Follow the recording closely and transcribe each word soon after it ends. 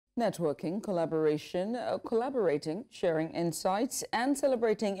Networking, collaborating, sharing insights, and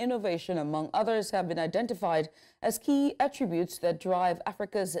celebrating innovation, among others, have been identified as key attributes that drive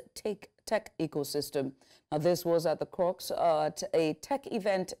Africa's tech ecosystem. Now, this was at the crux at a tech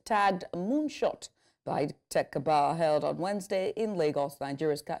event tagged Moonshot by TechCabal, held on Wednesday in Lagos,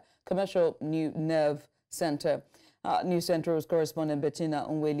 Nigeria's commercial Nerve Center. News Central's correspondent Bettina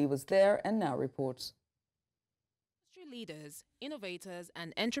Nwelih was there and now reports. Leaders, innovators,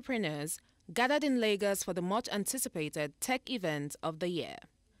 and entrepreneurs gathered in Lagos for the much-anticipated tech event of the year.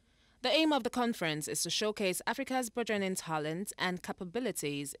 The aim of the conference is to showcase Africa's burgeoning talent and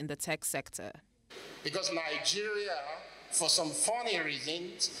capabilities in the tech sector. Because Nigeria, for some funny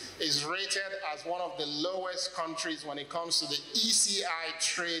reasons, is rated as one of the lowest countries when it comes to the ECI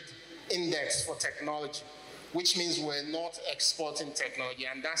trade index for technology, which means we're not exporting technology,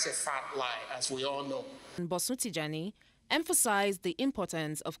 and that's a fat lie, as we all know. Bosun Tijani emphasized the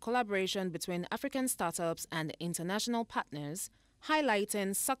importance of collaboration between African startups and international partners,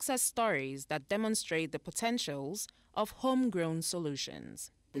 highlighting success stories that demonstrate the potentials of homegrown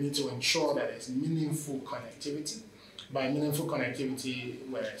solutions. We need to ensure that there's meaningful connectivity. By meaningful connectivity,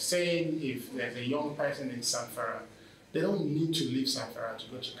 we're saying if there's a young person in Sanfara, they don't need to leave Sanfara to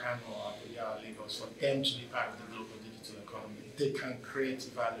go to Kano or Lagos for them to be part of the global digital economy. They can create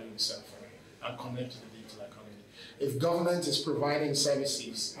value in Sanfara and connect to the digital economy. If government is providing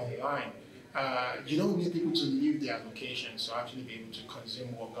services online, you don't need people to leave their locations to actually be able to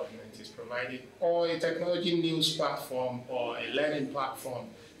consume what government is providing. Or a technology news platform or a learning platform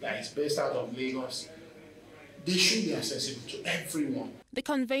that is based out of Lagos, they should be accessible to everyone. The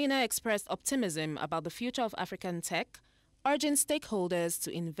convener expressed optimism about the future of African tech, urging stakeholders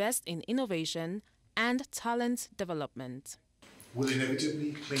to invest in innovation and talent development. Will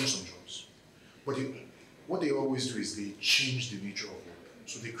inevitably claim some jobs. But what they always do is they change the nature of work.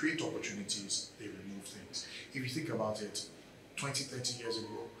 So they create opportunities, they remove things. If you think about it, 20, 30 years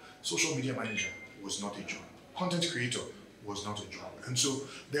ago, social media manager was not a job. Content creator was not a job. And so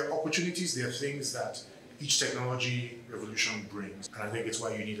there are opportunities, there are things that each technology revolution brings. And I think it's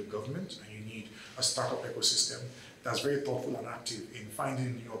why you need a government and you need a startup ecosystem that's very thoughtful and active in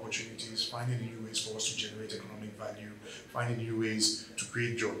finding new opportunities, finding new ways for us to generate economic value, finding new ways to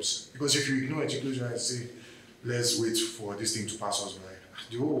create jobs. Because if you ignore it, you close your eyes and say, let's wait for this thing to pass us by.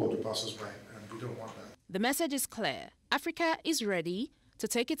 The whole world will pass us by, and we don't want that. The message is clear. Africa is ready to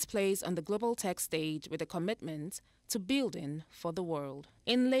take its place on the global tech stage with a commitment to building for the world.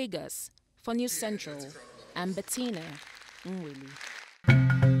 In Lagos, for News Central, I'm Bettina Nwelih.